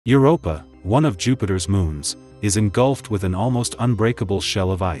Europa, one of Jupiter's moons, is engulfed with an almost unbreakable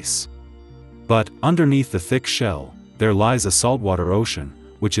shell of ice. But, underneath the thick shell, there lies a saltwater ocean,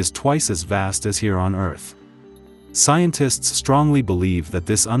 which is twice as vast as here on Earth. Scientists strongly believe that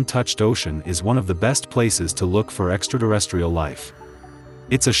this untouched ocean is one of the best places to look for extraterrestrial life.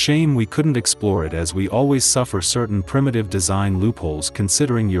 It's a shame we couldn't explore it, as we always suffer certain primitive design loopholes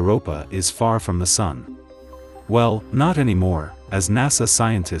considering Europa is far from the Sun. Well, not anymore, as NASA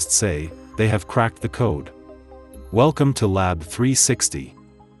scientists say, they have cracked the code. Welcome to Lab 360.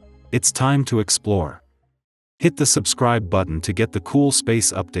 It's time to explore. Hit the subscribe button to get the cool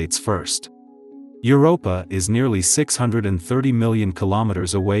space updates first. Europa is nearly 630 million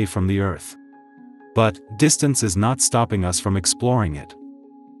kilometers away from the Earth. But, distance is not stopping us from exploring it.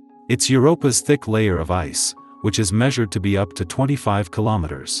 It's Europa's thick layer of ice, which is measured to be up to 25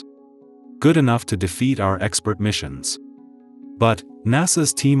 kilometers. Good enough to defeat our expert missions. But,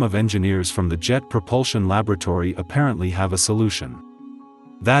 NASA's team of engineers from the Jet Propulsion Laboratory apparently have a solution.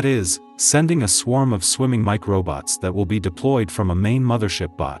 That is, sending a swarm of swimming microbots that will be deployed from a main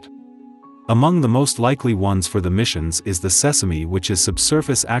mothership bot. Among the most likely ones for the missions is the Sesame, which is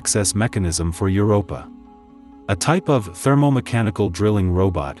subsurface access mechanism for Europa. A type of thermomechanical drilling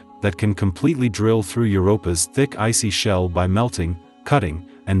robot that can completely drill through Europa's thick icy shell by melting, cutting,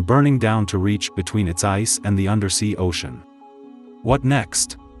 and burning down to reach between its ice and the undersea ocean. What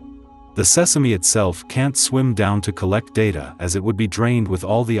next? The Sesame itself can't swim down to collect data, as it would be drained with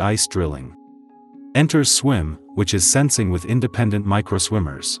all the ice drilling. Enters Swim, which is sensing with independent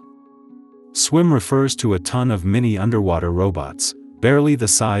microswimmers. Swim refers to a ton of mini underwater robots, barely the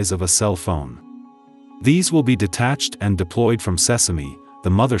size of a cell phone. These will be detached and deployed from Sesame, the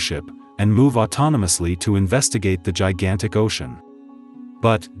mothership, and move autonomously to investigate the gigantic ocean.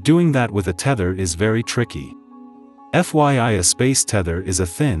 But, doing that with a tether is very tricky. FYI, a space tether is a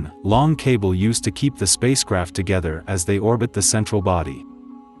thin, long cable used to keep the spacecraft together as they orbit the central body.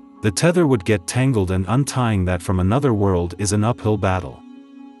 The tether would get tangled, and untying that from another world is an uphill battle.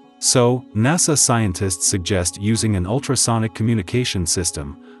 So, NASA scientists suggest using an ultrasonic communication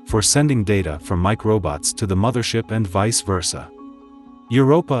system for sending data from microbots to the mothership and vice versa.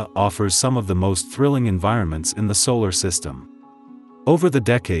 Europa offers some of the most thrilling environments in the solar system. Over the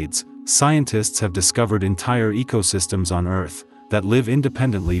decades, scientists have discovered entire ecosystems on Earth that live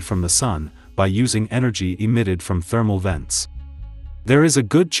independently from the Sun by using energy emitted from thermal vents. There is a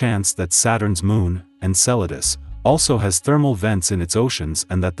good chance that Saturn's moon, Enceladus, also has thermal vents in its oceans,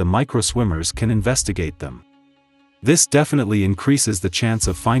 and that the microswimmers can investigate them. This definitely increases the chance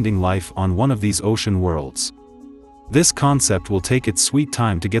of finding life on one of these ocean worlds. This concept will take its sweet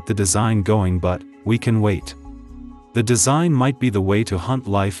time to get the design going, but we can wait. The design might be the way to hunt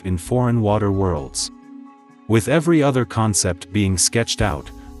life in foreign water worlds. With every other concept being sketched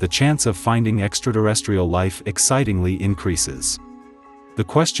out, the chance of finding extraterrestrial life excitingly increases. The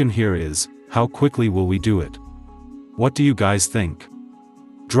question here is, how quickly will we do it? What do you guys think?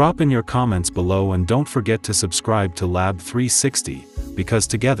 Drop in your comments below, and don't forget to subscribe to Lab 360, because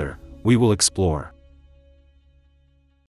together, we will explore.